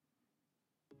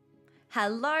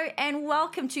Hello and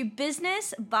welcome to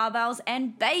Business, Barbells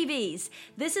and Babies.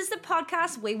 This is the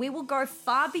podcast where we will go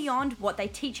far beyond what they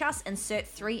teach us in Cert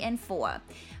 3 and 4.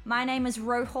 My name is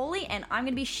Ro Hawley and I'm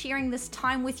going to be sharing this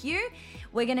time with you.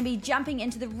 We're going to be jumping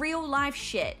into the real life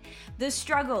shit, the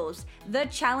struggles, the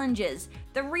challenges,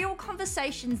 the real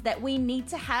conversations that we need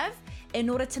to have in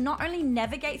order to not only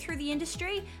navigate through the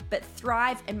industry, but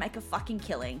thrive and make a fucking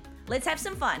killing. Let's have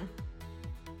some fun.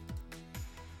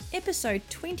 Episode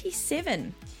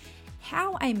 27,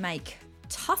 How I Make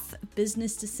Tough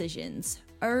Business Decisions.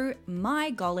 Oh my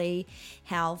golly,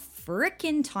 how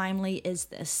frickin' timely is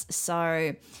this?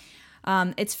 So,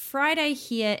 it's Friday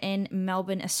here in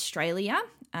Melbourne, Australia,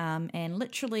 and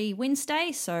literally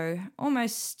Wednesday, so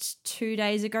almost 2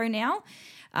 days ago now,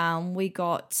 we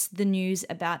got the news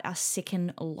about our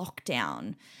second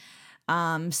lockdown.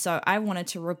 So I wanted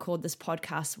to record this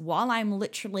podcast while I'm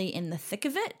literally in the thick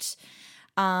of it.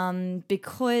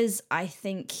 Because I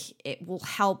think it will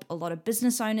help a lot of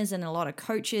business owners and a lot of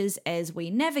coaches as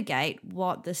we navigate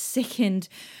what the second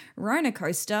roller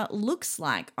coaster looks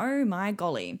like. Oh my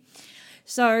golly.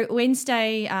 So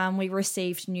Wednesday, we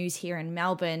received news here in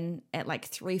Melbourne at like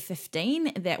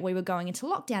 3:15 that we were going into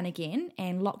lockdown again,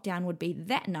 and lockdown would be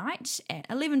that night at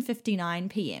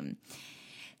 11:59 p.m.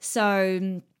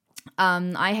 So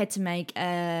I had to make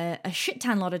a shit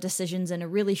ton lot of decisions in a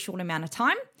really short amount of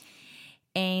time.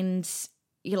 And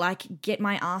get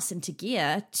my ass into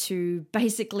gear to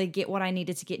basically get what I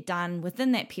needed to get done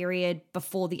within that period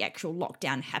before the actual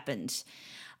lockdown happened.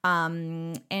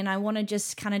 And I want to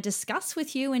just kind of discuss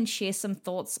with you and share some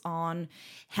thoughts on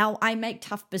how I make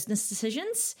tough business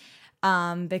decisions,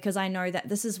 because I know that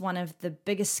this is one of the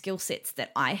biggest skill sets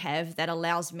that I have that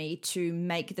allows me to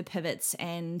make the pivots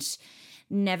and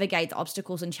navigate the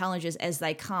obstacles and challenges as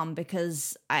they come,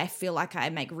 because I feel like I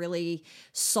make really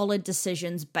solid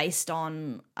decisions based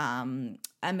on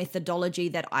a methodology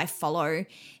that I follow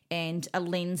and a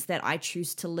lens that I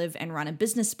choose to live and run a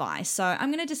business by. So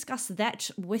I'm going to discuss that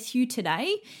with you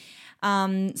today.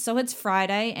 So it's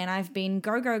Friday and I've been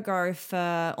go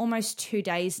for almost 2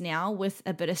 days now with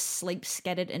a bit of sleep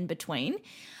scattered in between.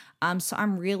 So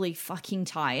I'm really fucking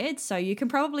tired. So you can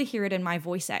probably hear it in my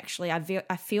voice. Actually, I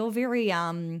feel very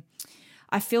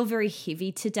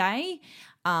heavy today,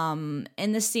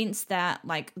 in the sense that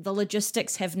like the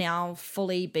logistics have now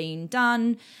fully been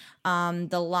done.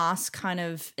 The last kind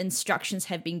of instructions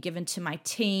have been given to my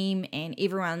team, and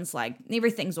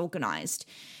everything's organized.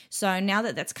 So now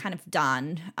that that's kind of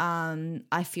done,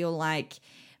 I feel like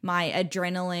my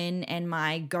adrenaline and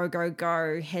my go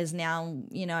has now,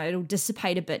 it'll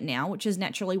dissipate a bit now, which is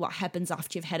naturally what happens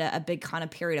after you've had a big kind of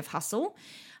period of hustle.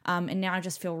 And now I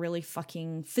just feel really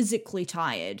fucking physically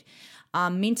tired.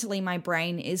 Mentally, my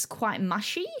brain is quite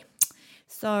mushy.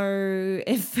 So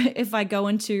if I go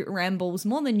into rambles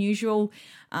more than usual,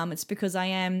 it's because I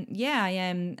am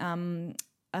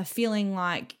feeling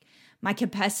like my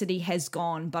capacity has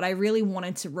gone, but I really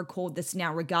wanted to record this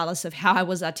now regardless of how I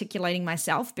was articulating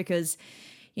myself, because,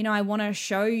 I want to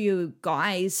show you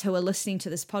guys who are listening to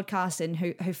this podcast and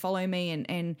who follow me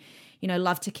and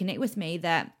love to connect with me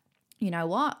that,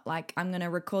 I'm going to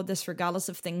record this regardless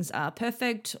if things are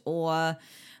perfect or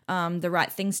the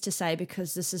right things to say,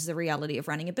 because this is the reality of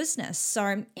running a business.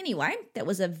 So anyway, that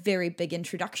was a very big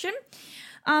introduction.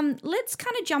 Let's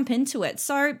kind of jump into it.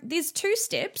 So there's 2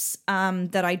 steps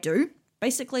that I do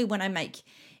basically when I make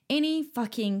any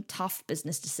fucking tough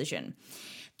business decision.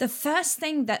 The first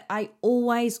thing that I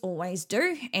always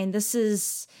do, and this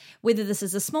is whether this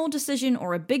is a small decision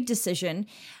or a big decision,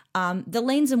 the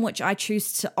lens in which I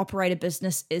choose to operate a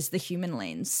business is the human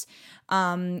lens.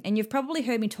 And you've probably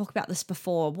heard me talk about this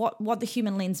before. What the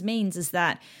human lens means is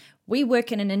that we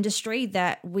work in an industry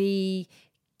that we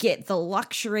get the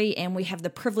luxury and we have the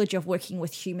privilege of working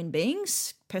with human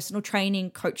beings, personal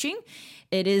training, coaching.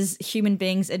 It is human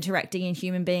beings interacting and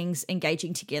human beings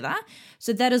engaging together.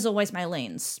 So that is always my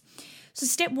lens. So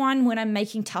step 1 when I'm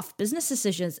making tough business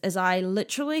decisions is I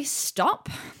literally stop.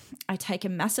 I take a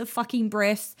massive fucking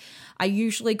breath. I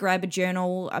usually grab a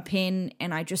journal, a pen,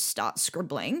 and I just start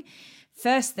scribbling.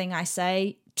 First thing I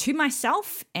say to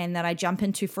myself and that I jump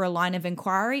into for a line of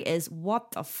inquiry is,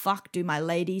 what the fuck do my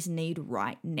ladies need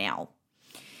right now?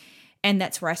 And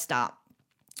that's where I start.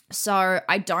 So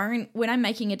when I'm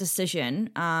making a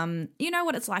decision, you know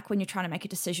what it's like when you're trying to make a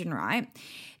decision, right?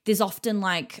 There's often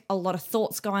like a lot of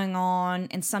thoughts going on,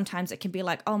 and sometimes it can be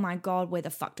like, oh my God, where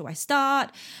the fuck do I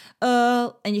start?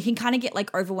 And you can kind of get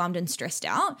like overwhelmed and stressed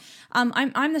out.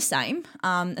 I'm the same,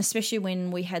 especially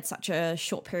when we had such a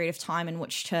short period of time in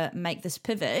which to make this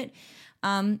pivot.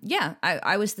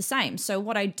 I was the same. So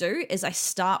what I do is I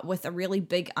start with a really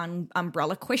big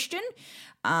umbrella question.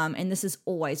 And this is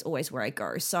always where I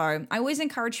go. So I always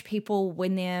encourage people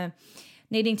when they're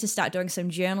needing to start doing some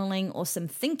journaling or some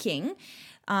thinking,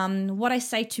 what I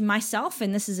say to myself,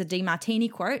 and this is a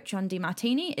DeMartini quote, John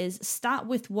DeMartini, is start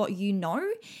with what you know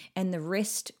and the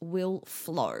rest will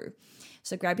flow.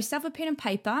 So grab yourself a pen and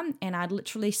paper and I'd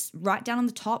literally write down on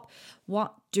the top,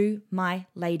 what do my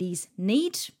ladies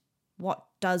need? What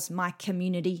does my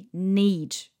community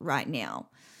need right now?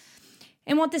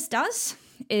 And what this does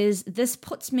is this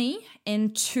puts me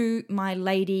into my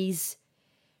ladies'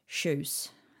 shoes.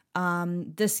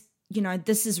 This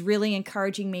is really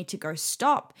encouraging me to go,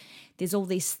 stop. There's all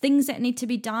these things that need to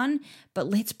be done, but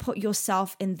let's put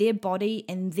yourself in their body,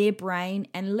 in their brain,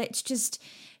 and let's just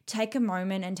take a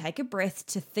moment and take a breath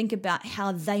to think about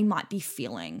how they might be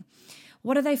feeling.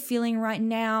 What are they feeling right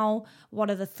now? What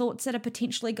are the thoughts that are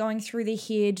potentially going through their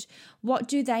head? What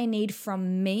do they need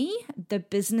from me, the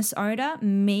business owner,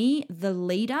 me, the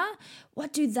leader?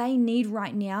 What do they need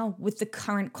right now with the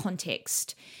current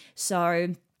context?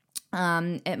 So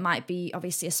it might be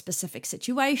obviously a specific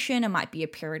situation. It might be a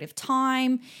period of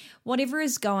time. Whatever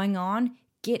is going on,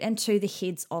 get into the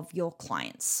heads of your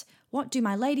clients. What do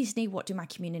my ladies need? What do my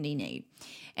community need?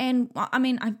 And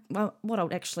what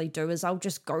I'll actually do is I'll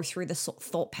just go through the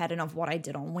thought pattern of what I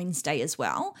did on Wednesday as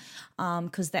well,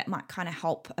 because that might kind of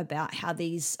help about how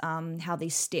these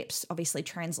steps obviously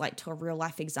translate to a real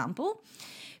life example.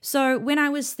 So when I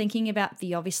was thinking about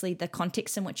the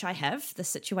context in which I have, the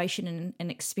situation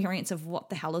and experience of what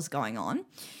the hell is going on,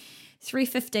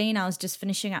 3:15, I was just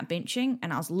finishing up benching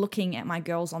and I was looking at my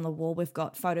girls on the wall. We've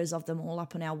got photos of them all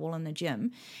up on our wall in the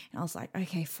gym. And I was like,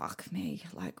 okay, fuck me.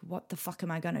 Like, what the fuck am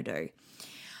I going to do?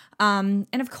 And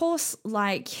of course,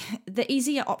 like the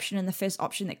easier option and the first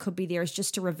option that could be there is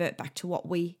just to revert back to what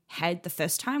we had the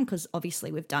first time, because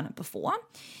obviously we've done it before.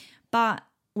 But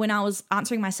when I was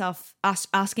answering myself,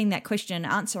 asking that question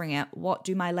and answering it, what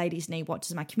do my ladies need? What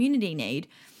does my community need?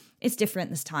 It's different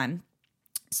this time.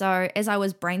 So as I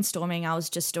was brainstorming, I was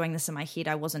just doing this in my head.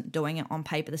 I wasn't doing it on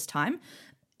paper this time.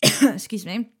 Excuse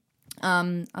me.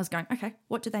 I was going, okay,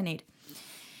 what do they need?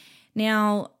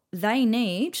 Now, they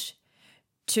need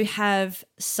to have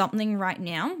something right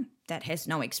now that has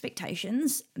no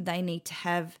expectations. They need to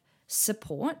have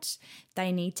support.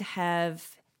 They need to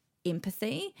have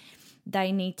empathy.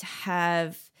 They need to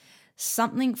have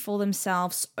something for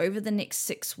themselves over the next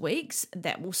 6 weeks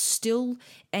that will still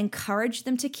encourage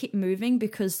them to keep moving,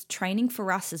 because training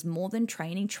for us is more than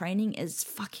training. Training is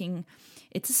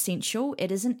it's essential.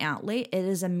 It is an outlet. It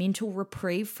is a mental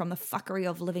reprieve from the fuckery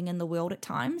of living in the world at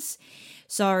times.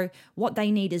 So what they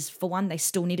need is, for one, they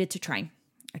still needed to train.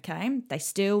 Okay? They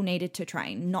still needed to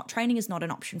train. Not training is not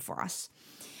an option for us.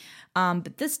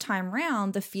 But this time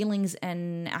round, the feelings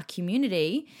in our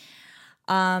community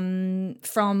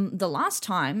from the last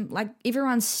time, like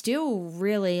everyone's still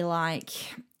really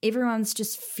everyone's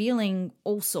just feeling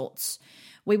all sorts.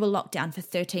 We were locked down for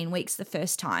 13 weeks the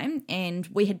first time, and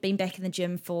we had been back in the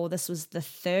gym this was the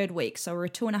third week. So we were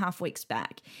 2.5 weeks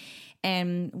back,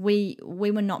 and we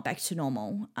were not back to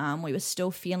normal. We were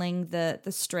still feeling the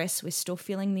stress. We're still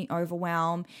feeling the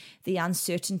overwhelm, the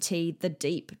uncertainty, the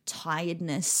deep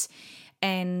tiredness.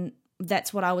 And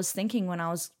that's what I was thinking when I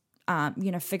was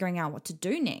figuring out what to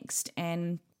do next.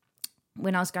 And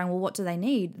when I was going, well, what do they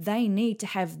need? They need to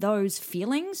have those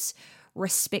feelings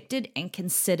respected and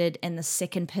considered in the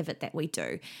second pivot that we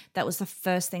do. That was the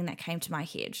first thing that came to my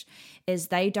head, is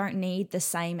they don't need the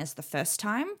same as the first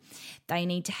time. They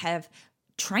need to have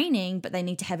training, but they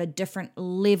need to have a different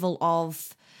level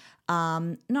of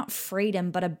not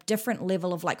freedom, but a different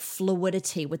level of like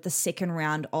fluidity with the second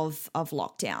round of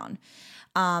lockdown.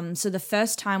 So the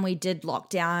first time we did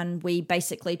lockdown, we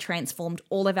basically transformed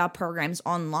all of our programs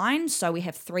online. So we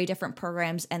have 3 different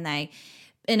programs and they,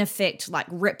 in effect, like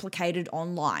replicated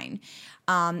online.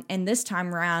 And this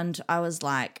time around, I was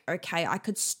like, okay, I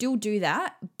could still do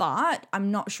that, but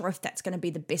I'm not sure if that's going to be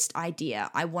the best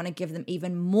idea. I want to give them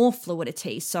even more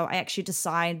fluidity. So I actually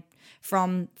decide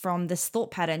from this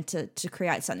thought pattern to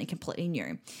create something completely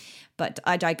new. But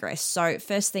I digress. So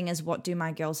first thing is, what do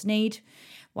my girls need?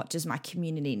 What does my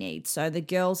community need? So the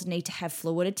girls need to have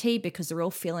fluidity because they're all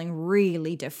feeling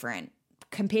really different.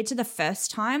 Compared to the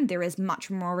first time, there is much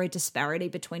more a disparity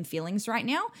between feelings right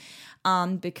now,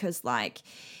 because like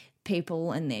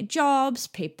people in their jobs,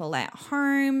 people at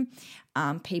home,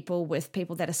 people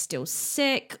that are still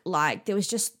sick, like there's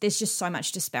just so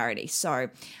much disparity. So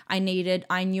I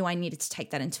knew I needed to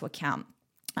take that into account.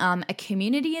 A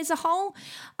community as a whole,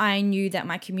 I knew that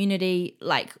my community,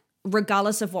 like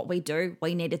regardless of what we do,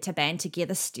 we needed to band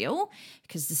together still,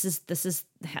 because this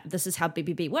is how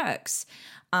BBB works.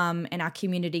 And our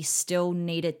community still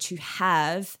needed to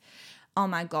have, oh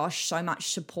my gosh, so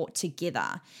much support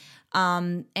together.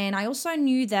 And I also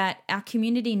knew that our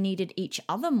community needed each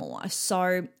other more.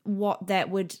 So what that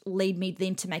would lead me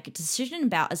then to make a decision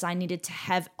about is I needed to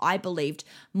have, I believed,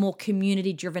 more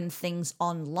community-driven things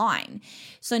online.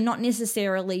 So not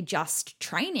necessarily just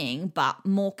training, but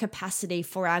more capacity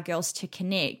for our girls to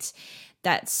connect.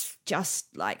 That's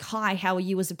just like, hi, how are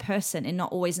you as a person, and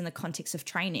not always in the context of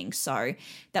training. So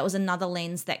that was another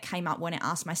lens that came up when I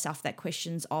asked myself that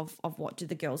questions of what do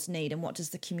the girls need and what does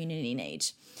the community need.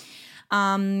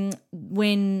 When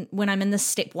I'm in the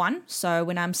step one, so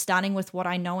when I'm starting with what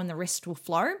I know and the rest will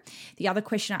flow, the other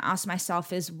question I ask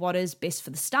myself is what is best for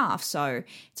the staff? So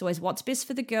it's always what's best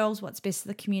for the girls, what's best for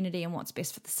the community, and what's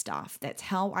best for the staff. That's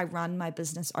how I run my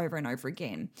business over and over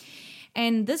again.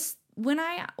 And when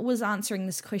I was answering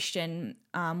this question,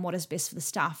 what is best for the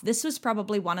staff, this was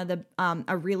probably one of the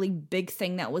a really big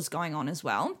thing that was going on as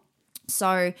well.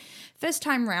 So first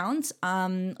time round,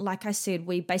 like I said,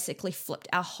 we basically flipped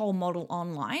our whole model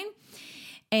online.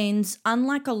 And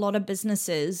unlike a lot of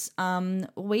businesses, that's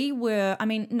not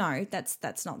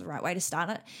the right way to start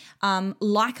it.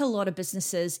 Like a lot of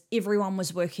businesses, everyone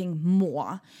was working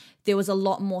more. There was a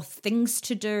lot more things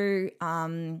to do.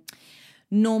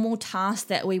 Normal tasks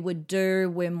that we would do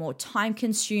were more time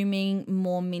consuming,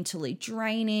 more mentally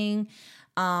draining.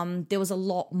 There was a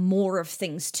lot more of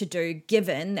things to do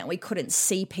given that we couldn't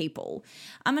see people.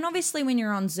 And obviously when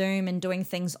you're on Zoom and doing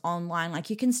things online, like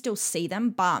you can still see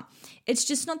them, but it's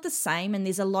just not the same. And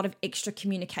there's a lot of extra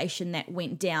communication that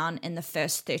went down in the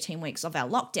first 13 weeks of our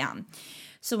lockdown.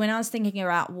 So when I was thinking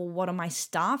about, well, what do my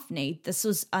staff need? This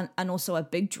was also a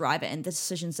big driver in the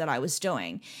decisions that I was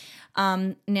doing.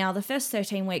 Now the first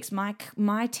 13 weeks,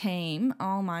 my team,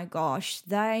 oh my gosh,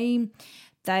 they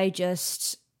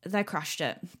crushed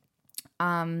it.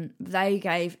 They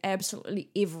gave absolutely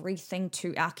everything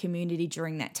to our community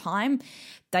during that time.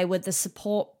 They were the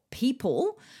support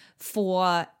people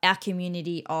for our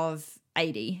community of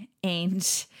 80.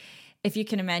 And if you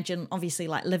can imagine, obviously,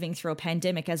 like living through a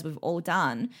pandemic as we've all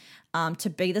done, to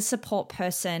be the support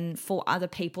person for other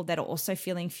people that are also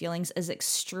feeling feelings is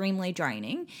extremely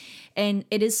draining. And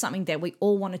it is something that we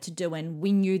all wanted to do. And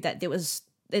we knew that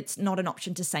it's not an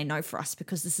option to say no for us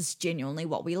because this is genuinely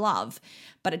what we love,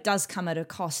 but it does come at a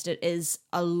cost. It is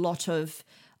a lot of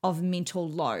mental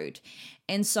load.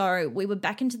 And so we were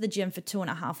back into the gym for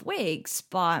 2.5 weeks,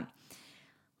 but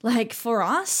like for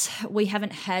us, we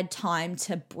haven't had time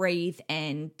to breathe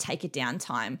and take a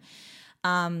downtime.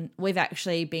 We've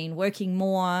actually been working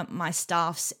more. My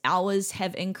staff's hours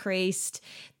have increased.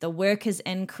 The work has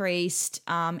increased.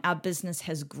 Our business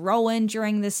has grown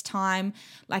during this time.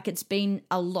 Like it's been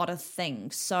a lot of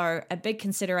things. So a big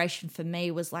consideration for me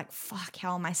was like, fuck,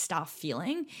 how are my staff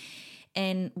feeling?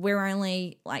 And we're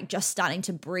only like just starting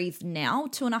to breathe now,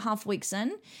 2.5 weeks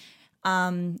in.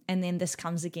 And then this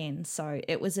comes again. So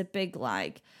it was a big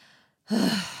like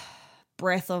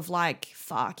breath of like,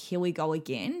 fuck, here we go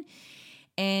again.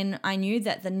 And I knew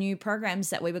that the new programs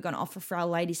that we were going to offer for our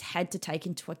ladies had to take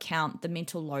into account the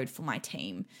mental load for my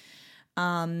team.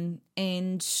 And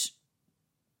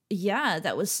yeah,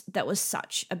 that was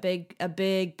such a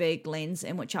big lens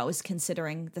in which I was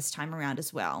considering this time around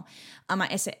as well.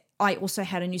 I also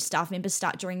had a new staff member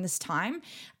start during this time,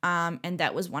 and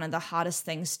that was one of the hardest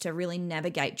things to really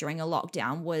navigate during a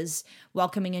lockdown was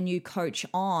welcoming a new coach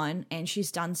on, and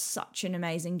she's done such an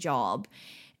amazing job.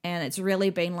 And it's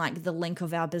really been like the link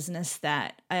of our business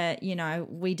that,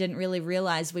 we didn't really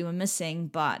realize we were missing,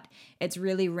 but it's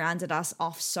really rounded us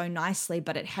off so nicely.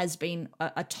 But it has been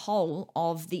a toll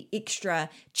of the extra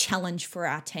challenge for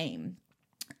our team.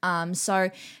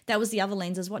 So that was the other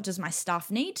lens, is what does my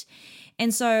staff need?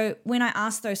 And so when I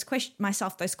asked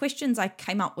myself those questions, I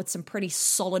came up with some pretty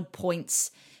solid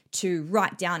points to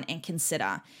write down and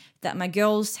consider. That my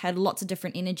girls had lots of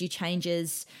different energy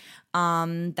changes.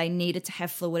 They needed to have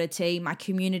fluidity. My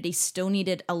community still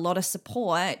needed a lot of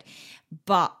support,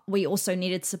 but we also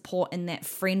needed support in that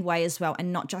friend way as well,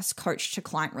 and not just coach to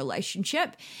client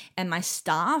relationship. And my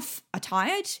staff are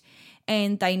tired,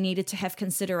 and they needed to have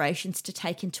considerations to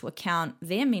take into account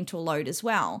their mental load as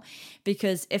well.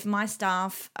 Because if my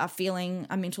staff are feeling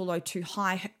a mental load too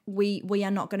high, we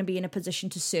are not going to be in a position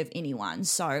to serve anyone.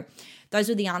 So those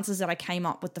are the answers that I came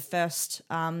up with the first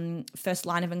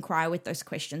line of inquiry with those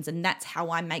questions. And that's how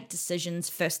I make decisions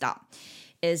first up,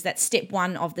 is that step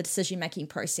one of the decision-making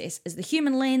process is the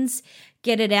human lens.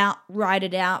 Get it out, write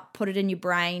it out, put it in your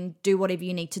brain, do whatever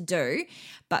you need to do,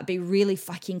 but be really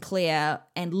fucking clear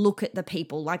and look at the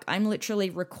people. Like, I'm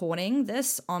literally recording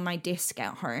this on my desk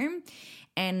at home,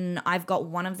 and I've got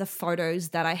one of the photos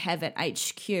that I have at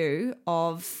HQ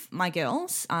of my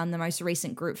girls, the most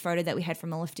recent group photo that we had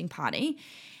from a lifting party.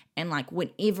 And like,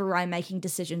 whenever I'm making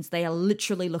decisions, they are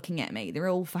literally looking at me. They're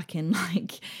all fucking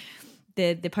like...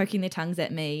 They're poking their tongues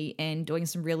at me and doing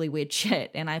some really weird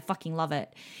shit, and I fucking love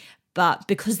it. But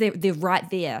because they're right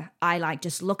there, I like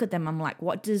just look at them. I'm like,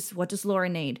 what does Laura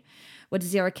need? What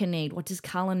does Erica need? What does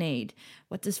Carla need?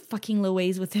 What does fucking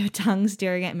Louise with her tongue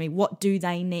staring at me? What do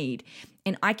they need?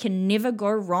 And I can never go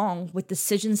wrong with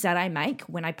decisions that I make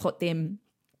when I put them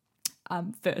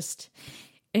first.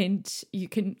 And you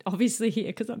can obviously hear,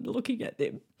 because I'm looking at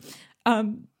them,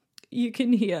 you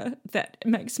can hear that it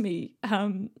makes me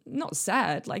not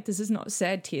sad. Like, this is not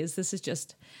sad tears. This is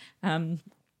just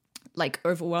like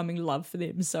overwhelming love for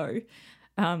them. So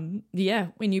yeah,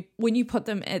 when you put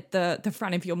them at the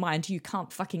front of your mind, you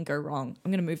can't fucking go wrong.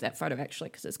 I'm gonna move that photo actually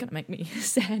because it's gonna make me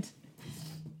sad.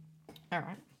 All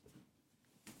right.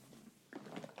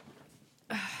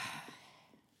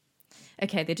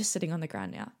 Okay, they're just sitting on the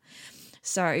ground now.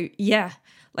 So yeah,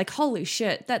 like, holy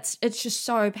shit, it's just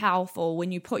so powerful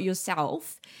when you put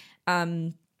yourself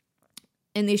in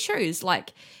their shoes.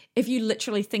 Like, if you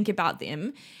literally think about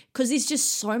them, because there's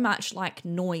just so much like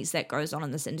noise that goes on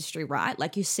in this industry, right?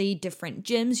 Like, you see different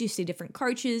gyms, you see different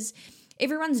coaches,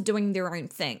 everyone's doing their own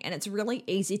thing, and it's really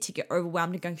easy to get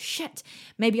overwhelmed and go, shit,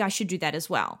 maybe I should do that as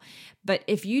well. But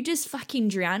if you just fucking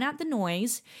drown out the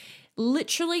noise,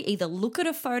 literally either look at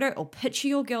a photo or picture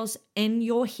your girls in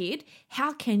your head,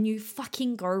 how can you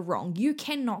fucking go wrong? You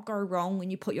cannot go wrong when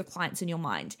you put your clients in your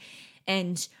mind.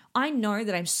 And I know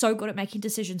that I'm so good at making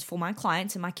decisions for my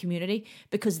clients and my community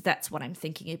because that's what I'm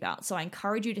thinking about. So I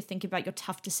encourage you to think about your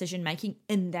tough decision making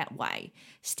in that way.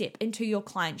 Step into your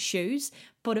client's shoes,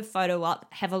 put a photo up,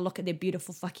 have a look at their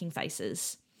beautiful fucking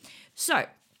faces. So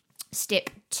step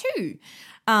 2.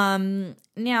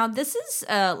 Now this is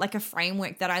like a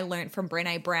framework that I learned from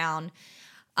Brené Brown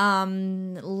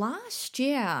last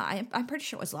year. I'm pretty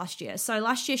sure it was last year. So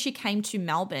last year she came to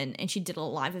Melbourne and she did a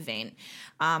live event.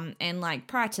 And like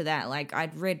prior to that, like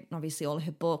I'd read obviously all of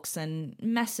her books and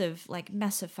massive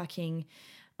fucking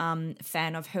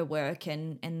fan of her work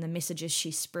and the messages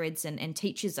she spreads and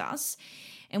teaches us.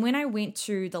 And when I went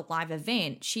to the live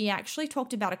event, she actually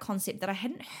talked about a concept that I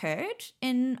hadn't heard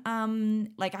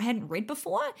I hadn't read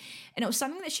before. And it was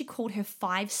something that she called her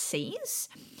 5 C's.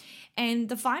 And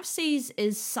the 5 C's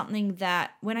is something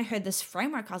that when I heard this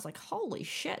framework, I was like, holy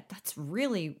shit, that's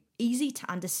really easy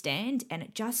to understand and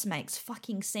it just makes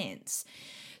fucking sense.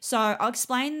 So I'll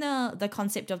explain the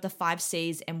concept of the 5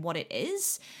 C's and what it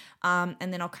is. And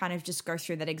then I'll kind of just go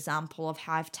through that example of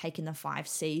how I've taken the 5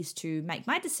 C's to make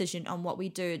my decision on what we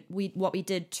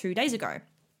did 2 days ago.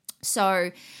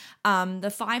 So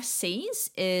the 5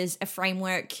 C's is a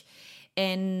framework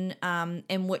in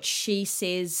which she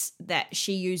says that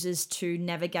she uses to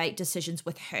navigate decisions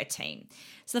with her team.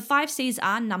 So the 5 C's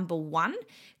are: number 1,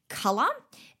 color,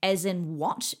 as in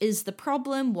what is the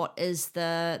problem, what is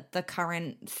the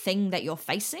current thing that you're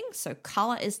facing. So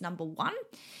color is number 1.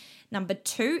 Number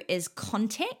 2 is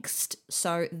context,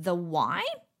 so the why.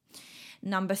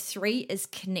 Number 3 is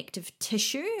connective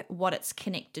tissue, what it's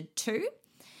connected to.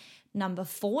 Number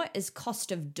 4 is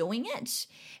cost of doing it.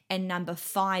 And number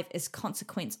 5 is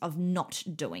consequence of not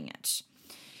doing it.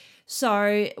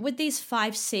 So with these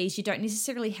 5 C's, you don't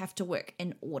necessarily have to work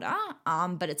in order,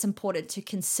 but it's important to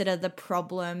consider the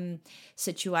problem,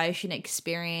 situation,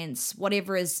 experience,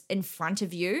 whatever is in front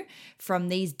of you from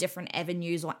these different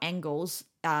avenues or angles,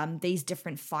 these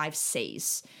different 5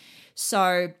 C's.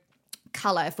 So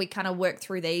color, if we kind of work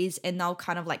through these, and they'll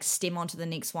kind of like stem onto the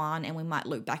next one, and we might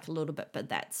loop back a little bit, but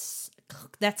that's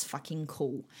fucking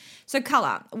cool. So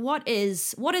color, what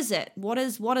is it? What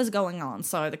is going on?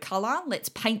 So the color, let's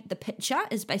paint the picture,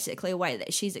 is basically a way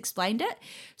that she's explained it.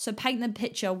 So paint the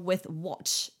picture with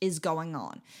what is going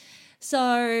on.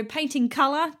 So painting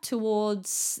color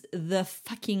towards the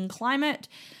fucking climate.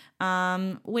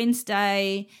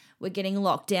 Wednesday, we're getting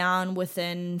locked down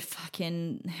within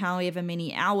fucking however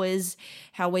many hours.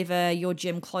 However, your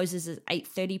gym closes at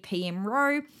 8:30 p.m.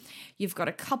 row. You've got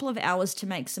a couple of hours to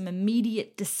make some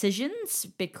immediate decisions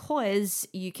because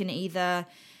you can either,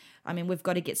 we've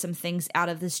got to get some things out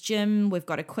of this gym. We've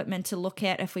got equipment to look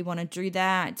at if we want to do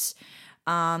that.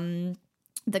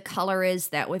 The color is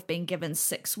that we've been given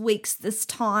 6 weeks this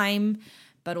time,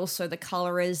 but also the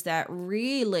color is that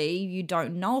really you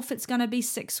don't know if it's going to be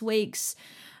 6 weeks.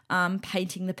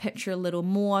 painting the picture a little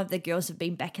more. The girls have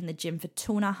been back in the gym for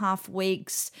 2.5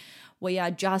 weeks. We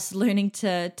are just learning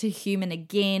to human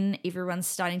again. Everyone's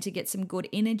starting to get some good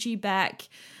energy back.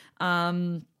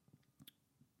 Plans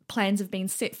have been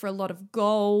set for a lot of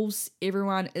goals.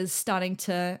 Everyone is starting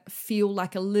to feel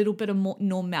like a little bit of more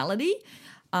normality,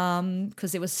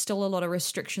 because there was still a lot of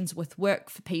restrictions with work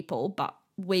for people, but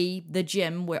we, the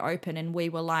gym, were open and we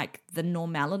were like the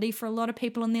normality for a lot of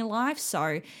people in their life.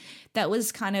 So that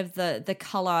was kind of the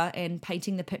color and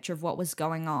painting the picture of what was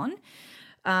going on.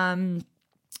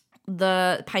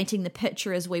 The painting the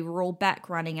picture as we were all back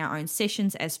running our own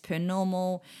sessions as per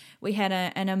normal. We had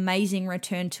an amazing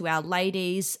return to our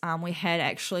ladies. We had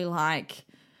actually how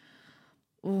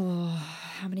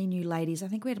many new ladies? I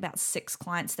think we had about 6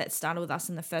 clients that started with us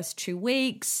in the first 2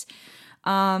 weeks.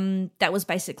 That was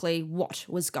basically what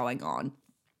was going on.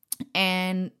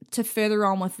 And to further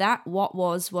on with that,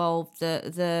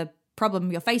 the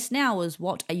problem you face now is,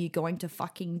 what are you going to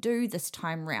fucking do this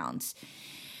time round?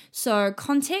 So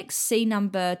context, C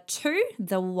number 2,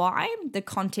 the why. The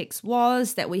context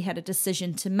was that we had a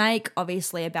decision to make,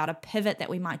 obviously, about a pivot that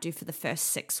we might do for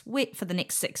the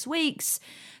next 6 weeks.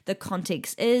 The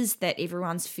context is that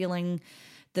everyone's feeling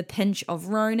the pinch of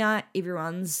Rona.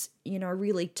 Everyone's,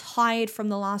 really tired from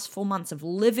the last 4 months of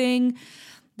living.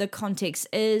 The context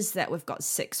is that we've got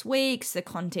 6 weeks. The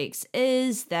context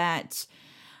is that,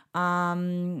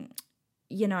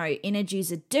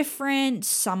 energies are different.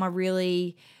 Some are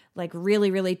really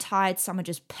tired. Some are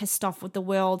just pissed off with the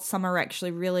world. Some are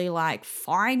actually really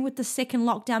fine with the second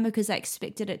lockdown because they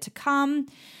expected it to come.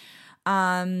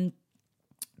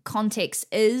 Context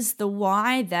is the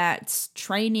why, that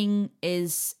training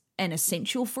is an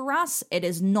essential for us. It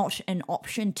is not an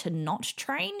option to not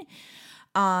train,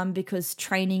 because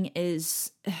training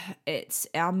it's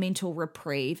our mental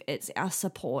reprieve, it's our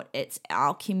support, it's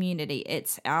our community,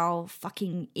 it's our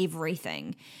fucking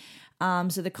everything.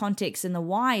 So the context and the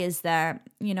why is that,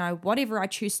 whatever I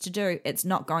choose to do, it's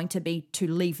not going to be to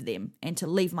leave them and to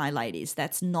leave my ladies.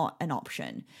 That's not an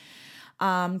option.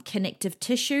 Connective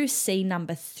tissue, C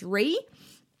number 3.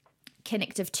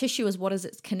 Connective tissue is, what is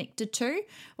it connected to?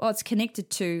 Well, it's connected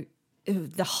to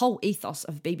the whole ethos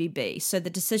of BBB. So the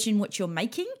decision which you're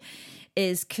making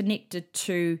is connected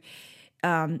to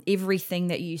everything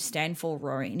that you stand for,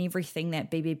 Rory, and everything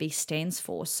that BBB stands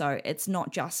for. So it's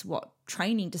not just what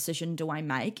training decision do I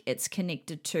make, it's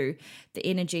connected to the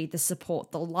energy, the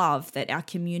support, the love that our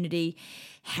community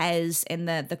has, and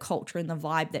the culture and the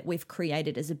vibe that we've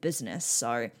created as a business.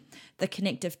 So the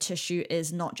connective tissue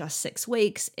is not just 6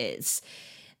 weeks, it's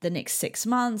the next 6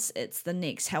 months, it's the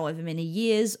next however many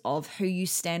years of who you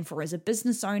stand for as a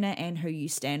business owner and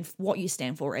what you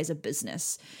stand for as a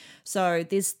business. So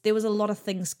there was a lot of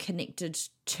things connected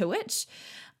to it,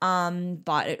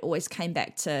 but it always came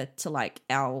back to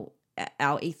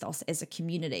our ethos as a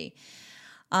community.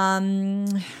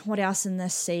 What else in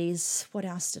this C's? What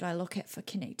else did I look at for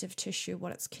connective tissue?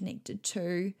 What it's connected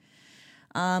to?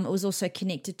 It was also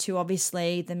connected to,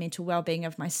 obviously, the mental well-being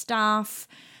of my staff,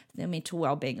 the mental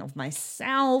well-being of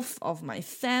myself, of my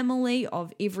family,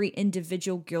 of every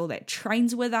individual girl that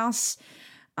trains with us.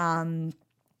 I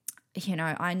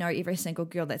know every single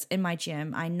girl that's in my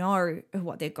gym. I know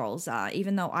what their goals are.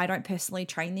 Even though I don't personally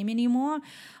train them anymore,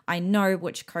 I know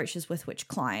which coach is with which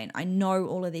client. I know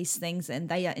all of these things, and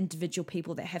they are individual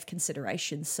people that have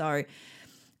consideration. So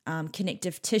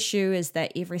connective tissue is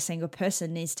that every single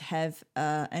person needs to have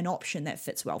an option that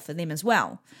fits well for them as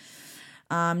well.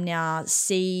 Now,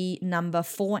 C number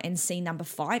 4 and C number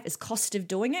 5 is cost of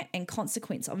doing it and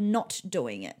consequence of not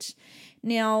doing it.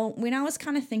 Now, when I was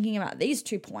kind of thinking about these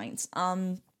 2 points,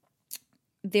 I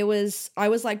was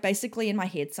basically in my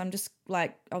head. So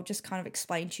I'll just kind of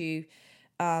explain to you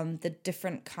the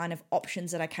different kind of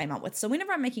options that I came up with. So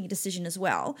whenever I'm making a decision as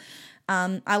well,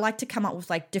 I like to come up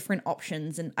with different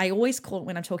options. And I always call it,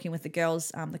 when I'm talking with the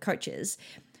girls, the coaches,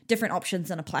 different options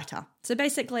on a platter. So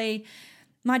basically,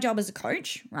 my job as a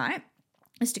coach, right,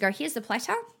 is to go, here's the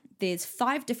platter. There's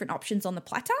 5 different options on the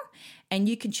platter, and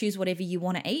you can choose whatever you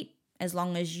want to eat. As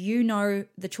long as you know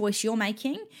the choice you're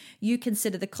making, you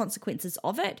consider the consequences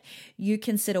of it, you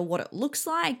consider what it looks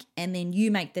like, and then you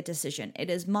make the decision.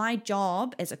 It is my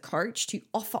job as a coach to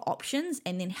offer options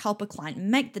and then help a client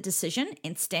make the decision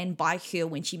and stand by her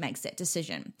when she makes that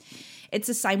decision. It's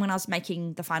the same when I was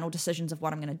making the final decisions of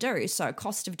what I'm going to do. So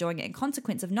cost of doing it and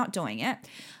consequence of not doing it.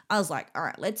 I was like, all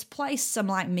right, let's place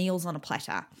some meals on a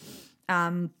platter.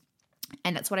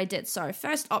 And that's what I did. So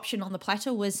first option on the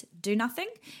platter was do nothing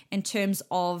in terms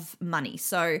of money.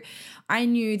 So I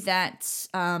knew that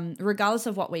regardless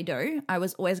of what we do, I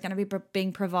was always going to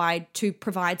be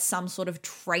provide some sort of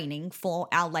training for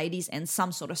our ladies and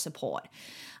some sort of support.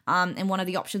 And one of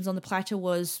the options on the platter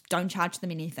was don't charge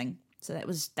them anything. So that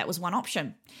was one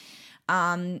option.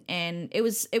 And it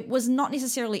was not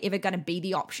necessarily ever going to be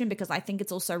the option, because I think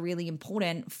it's also really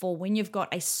important for when you've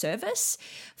got a service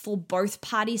for both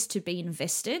parties to be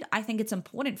invested. I think it's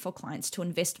important for clients to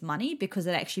invest money because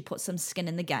it actually puts some skin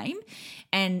in the game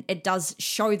and it does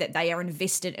show that they are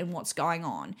invested in what's going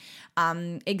on.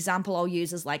 Example I'll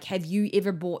use is like, have you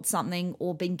ever bought something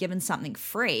or been given something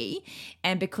free?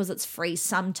 And because it's free,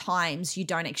 sometimes you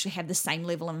don't actually have the same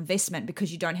level of investment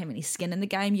because you don't have any skin in the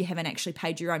game. You haven't actually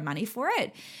paid your own money for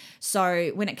it. So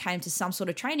when it came to some sort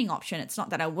of training option, it's not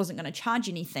that I wasn't going to charge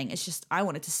anything. It's just I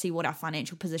wanted to see what our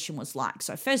financial position was like.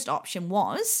 So first option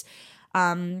was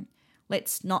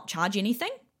let's not charge anything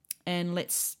and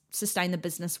let's sustain the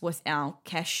business with our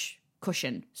cash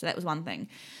cushion. So that was one thing.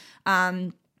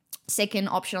 Second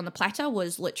option on the platter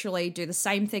was literally do the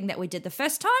same thing that we did the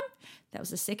first time. That was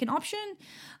the second option.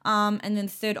 And then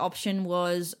the third option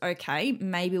was, okay,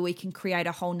 maybe we can create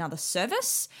a whole nother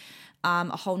service,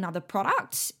 a whole nother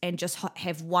product, and just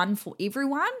have one for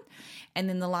everyone. And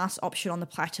then the last option on the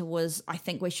platter was, I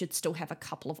think we should still have a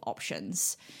couple of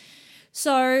options.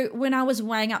 So when I was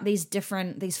weighing up these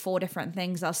four different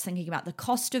things, I was thinking about the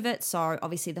cost of it. So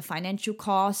obviously the financial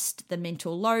cost, the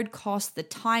mental load cost, the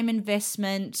time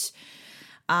investment.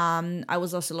 I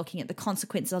was also looking at the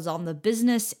consequences on the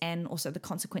business and also the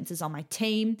consequences on my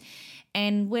team.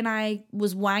 And when I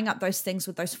was weighing up those things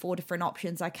with those four different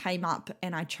options, I came up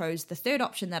and I chose the third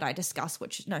option that I discussed,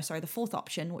 the fourth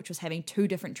option, which was having two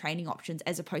different training options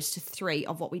as opposed to three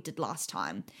of what we did last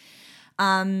time.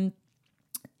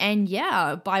 And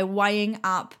yeah, by weighing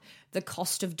up the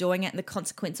cost of doing it and the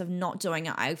consequence of not doing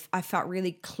it, I felt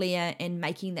really clear in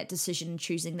making that decision and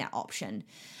choosing that option.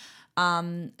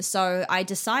 So I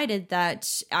decided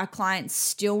that our clients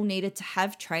still needed to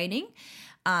have training,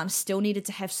 still needed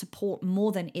to have support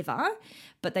more than ever,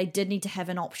 but they did need to have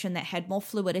an option that had more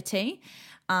fluidity.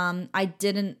 I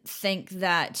didn't think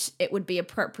that it would be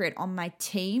appropriate on my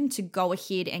team to go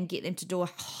ahead and get them to do a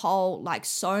whole,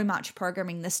 so much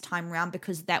programming this time around,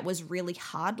 because that was really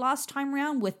hard last time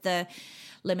around with the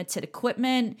limited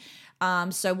equipment.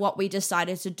 So what we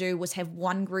decided to do was have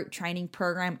one group training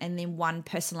program and then one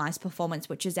personalized performance,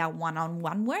 which is our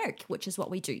one-on-one work, which is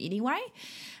what we do anyway.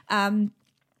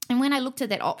 And when I looked at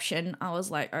that option, I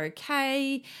was like,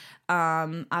 okay,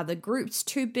 are the groups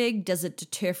too big? Does it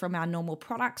deter from our normal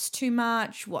products too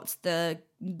much? What's the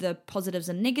positives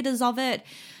and negatives of it?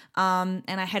 And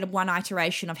I had one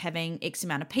iteration of having X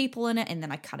amount of people in it, and then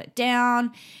I cut it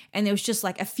down. And there was just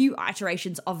a few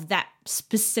iterations of that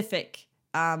specific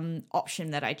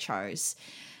option that I chose.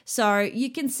 So you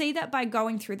can see that by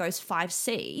going through those 5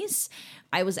 C's,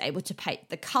 I was able to paint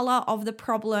the color of the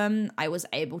problem. I was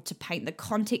able to paint the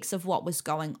context of what was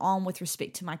going on with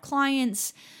respect to my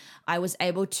clients. I was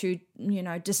able to,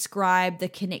 describe the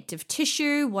connective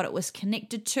tissue, what it was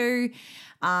connected to.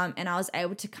 And I was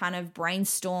able to kind of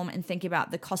brainstorm and think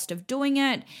about the cost of doing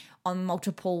it on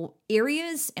multiple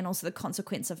areas and also the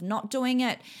consequence of not doing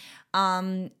it.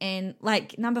 And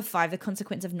number 5, the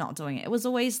consequence of not doing it. It was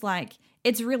always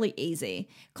it's really easy.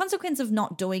 Consequence of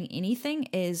not doing anything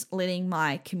is letting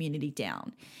my community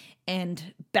down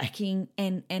and backing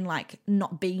and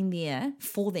not being there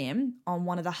for them on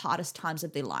one of the hardest times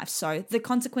of their life. So the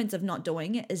consequence of not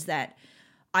doing it is that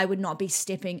I would not be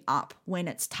stepping up when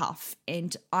it's tough.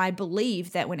 And I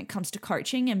believe that when it comes to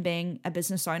coaching and being a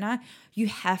business owner, you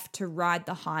have to ride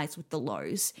the highs with the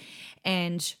lows.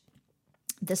 And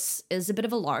this is a bit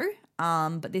of a low,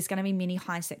 but there's going to be many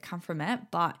highs that come from it.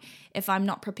 But if I'm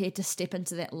not prepared to step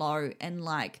into that low and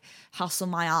hustle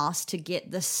my ass to get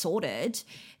this sorted,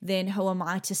 then who am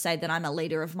I to say that I'm a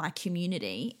leader of my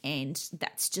community? And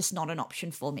that's just not an option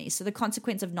for me. So the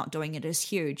consequence of not doing it is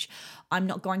huge. I'm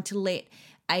not going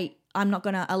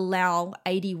to allow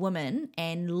 80 women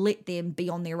and let them be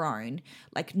on their own.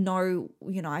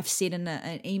 I've said in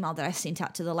an email that I sent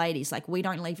out to the ladies, we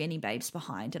don't leave any babes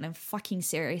behind. And I'm fucking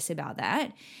serious about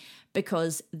that,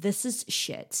 because this is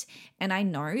shit. And I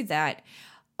know that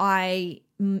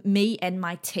me and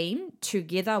my team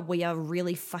together, we are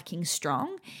really fucking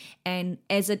strong. And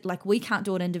we can't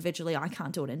do it individually. I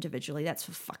can't do it individually. That's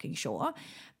for fucking sure.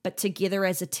 But together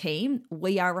as a team,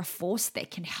 we are a force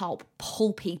that can help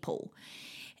pull people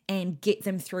and get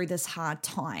them through this hard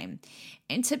time.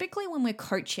 And typically when we're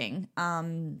coaching,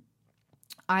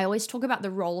 I always talk about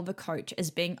the role of a coach as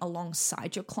being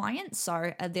alongside your client.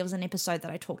 So there was an episode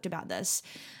that I talked about this,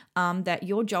 that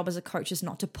your job as a coach is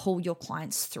not to pull your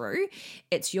clients through.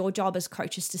 It's your job as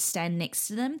coaches to stand next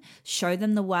to them, show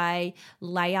them the way,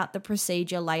 lay out the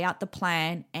procedure, lay out the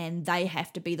plan, and they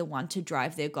have to be the one to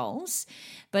drive their goals.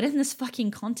 But in this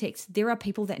fucking context, there are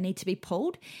people that need to be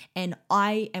pulled, and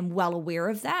I am well aware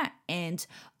of that. And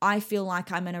I feel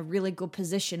like I'm in a really good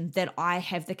position that I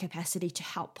have the capacity to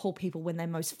help pull people when they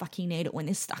most fucking need it, when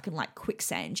they're stuck in like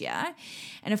quicksand, yeah?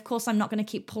 And of course, I'm not going to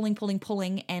keep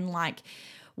pulling and like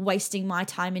wasting my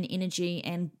time and energy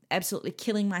and absolutely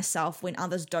killing myself when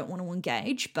others don't want to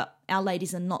engage. But our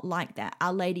ladies are not like that.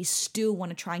 Our ladies still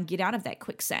want to try and get out of that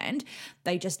quicksand.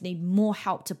 They just need more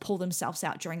help to pull themselves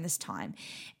out during this time.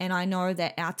 And I know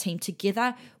that our team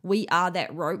together, we are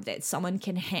that rope that someone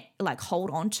can hold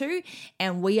on to,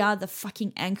 and we are the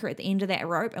fucking anchor at the end of that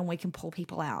rope, and we can pull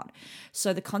people out.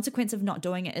 So the consequence of not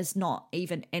doing it is not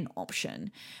even an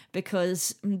option,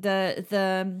 because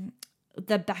the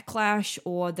backlash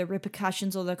or the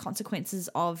repercussions or the consequences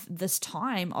of this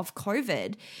time of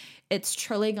COVID, it's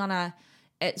truly gonna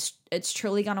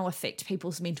affect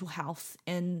people's mental health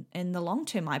in the long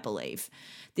term, I believe.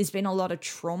 There's been a lot of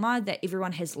trauma that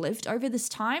everyone has lived over this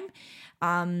time,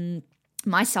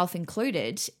 myself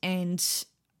included, and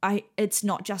it's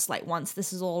not just like once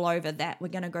this is all over that we're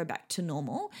going to go back to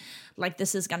normal. Like,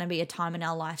 this is going to be a time in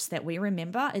our lives that we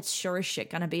remember. It's sure as shit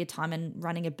going to be a time in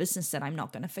running a business that I'm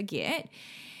not going to forget.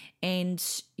 And,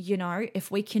 you know,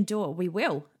 if we can do it, we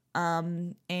will.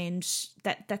 And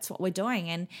that's what we're doing.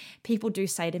 And people do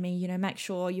say to me, you know, make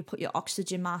sure you put your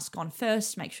oxygen mask on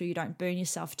first, make sure you don't burn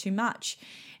yourself too much.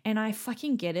 And I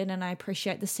fucking get it, and I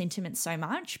appreciate the sentiment so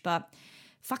much, but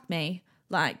fuck me,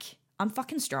 like, I'm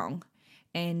fucking strong.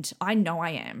 And I know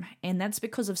I am. And that's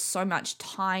because of so much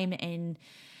time and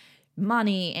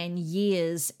money and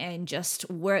years and just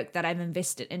work that I've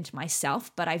invested into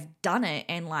myself. But I've done it,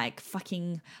 and like,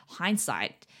 fucking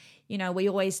hindsight, you know, we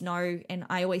always know, and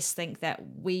I always think that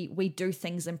we do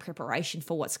things in preparation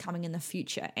for what's coming in the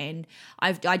future. And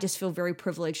I just feel very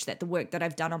privileged that the work that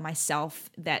I've done on myself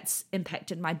that's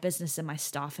impacted my business and my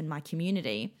staff and my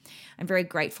community, I'm very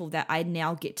grateful that I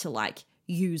now get to like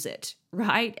use it,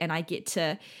 right? And I get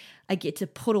to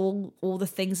put all the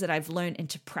things that I've learned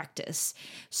into practice.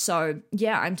 So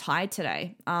yeah, I'm tired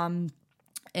today. And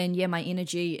yeah, my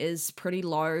energy is pretty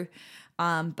low.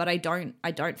 But I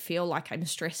don't feel like I'm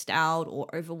stressed out or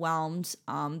overwhelmed.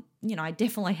 You know, I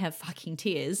definitely have fucking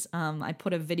tears. I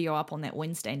put a video up on that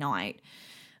Wednesday night.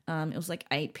 It was like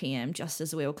 8 p.m. just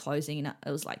as we were closing, and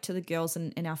it was like to the girls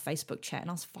in our Facebook chat, and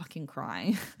I was fucking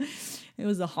crying. It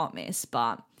was a hot mess,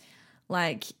 but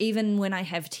like, even when I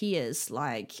have tears,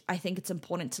 like, I think it's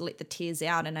important to let the tears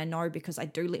out. And I know, because I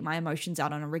do let my emotions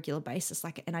out on a regular basis,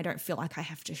 like, and I don't feel like I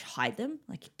have to hide them,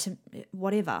 like, to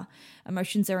whatever.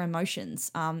 Emotions are emotions.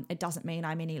 It doesn't mean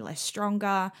I'm any less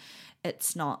stronger.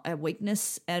 It's not a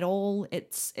weakness at all.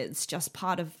 It's just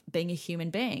part of being a human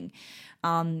being.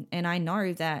 And I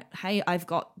know that, hey, I've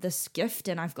got this gift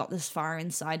and I've got this fire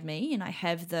inside me, and I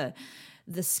have the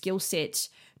skill set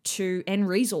and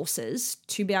resources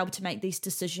to be able to make these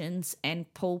decisions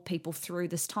and pull people through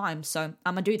this time. So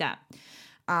I'm gonna do that.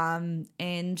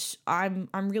 And I'm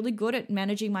really good at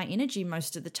managing my energy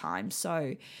most of the time.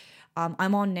 So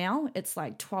I'm on now. It's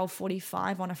like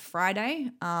 12:45 on a Friday.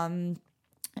 And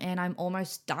I'm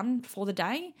almost done for the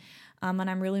day. And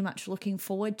I'm really much looking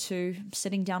forward to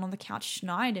sitting down on the couch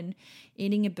tonight and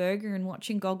eating a burger and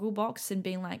watching Gogglebox and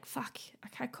being like, fuck,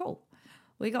 okay, cool.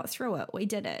 We got through it. We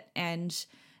did it.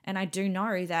 And I do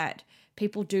know that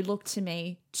people do look to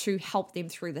me to help them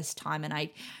through this time. And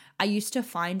I used to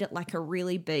find it like a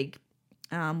really big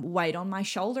weight on my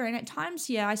shoulder. And at times,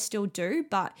 yeah, I still do.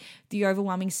 But the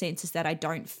overwhelming sense is that I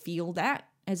don't feel that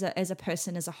as a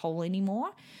person as a whole anymore,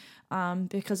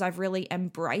 because I've really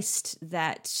embraced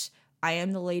that I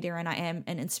am the leader and I am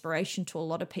an inspiration to a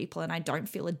lot of people. And I don't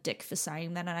feel a dick for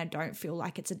saying that. And I don't feel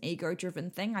like it's an ego-driven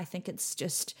thing. I think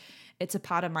it's a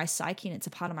part of my psyche, and it's a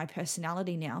part of my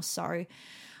personality now. So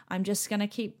I'm just going to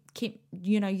keep,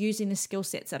 you know, using the skill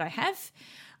sets that I have,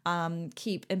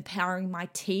 keep empowering my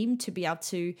team to be able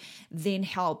to then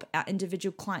help our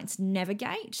individual clients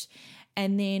navigate.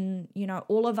 And then, you know,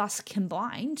 all of us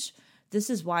combined, this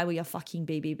is why we are fucking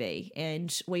BBB,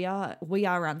 and we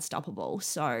are unstoppable.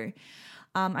 So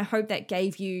I hope that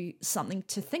gave you something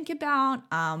to think about.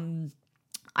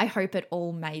 I hope it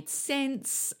all made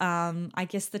sense. I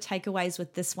guess the takeaways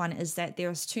with this one is that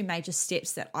there's two major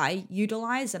steps that I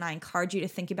utilize, and I encourage you to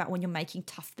think about when you're making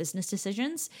tough business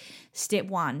decisions. Step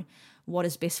one, what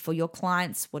is best for your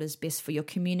clients, what is best for your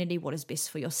community, what is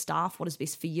best for your staff, what is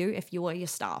best for you if you are your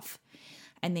staff.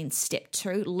 And then step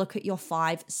 2, look at your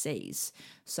 5 C's.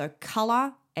 So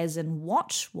color as in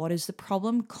what is the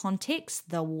problem, context,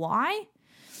 the why,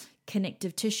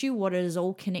 connective tissue, what it is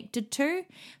all connected to,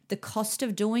 the cost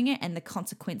of doing it, and the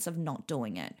consequence of not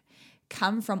doing it.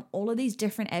 Come from all of these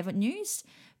different avenues,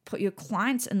 put your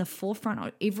clients in the forefront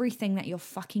of everything that you're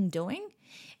fucking doing,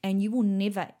 and you will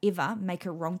never, ever make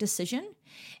a wrong decision.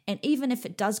 And even if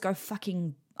it does go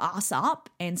fucking ass up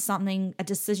and a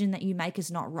decision that you make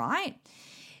is not right,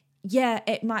 yeah,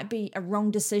 it might be a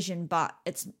wrong decision, but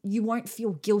you won't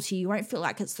feel guilty. You won't feel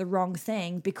like it's the wrong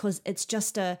thing because it's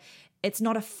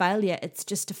not a failure. It's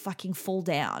just a fucking fall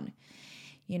down.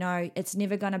 You know, it's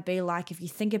never going to be like, if you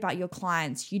think about your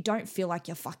clients, you don't feel like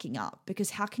you're fucking up,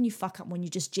 because how can you fuck up when you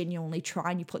just genuinely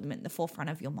try and you put them in the forefront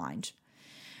of your mind?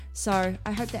 So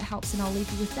I hope that helps, and I'll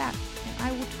leave you with that. And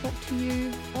I will talk to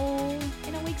you all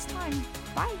in a week's time.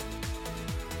 Bye.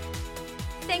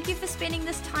 Thank you for spending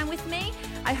this time with me.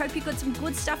 I hope you got some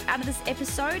good stuff out of this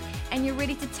episode and you're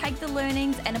ready to take the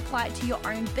learnings and apply it to your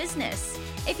own business.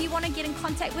 If you want to get in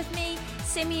contact with me,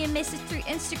 send me a message through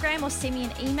Instagram or send me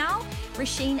an email,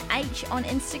 Roisin H on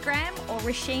Instagram or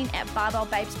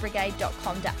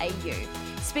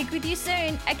Roisin@barbellbabesbrigade.com.au. Speak with you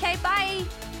soon. Okay, bye.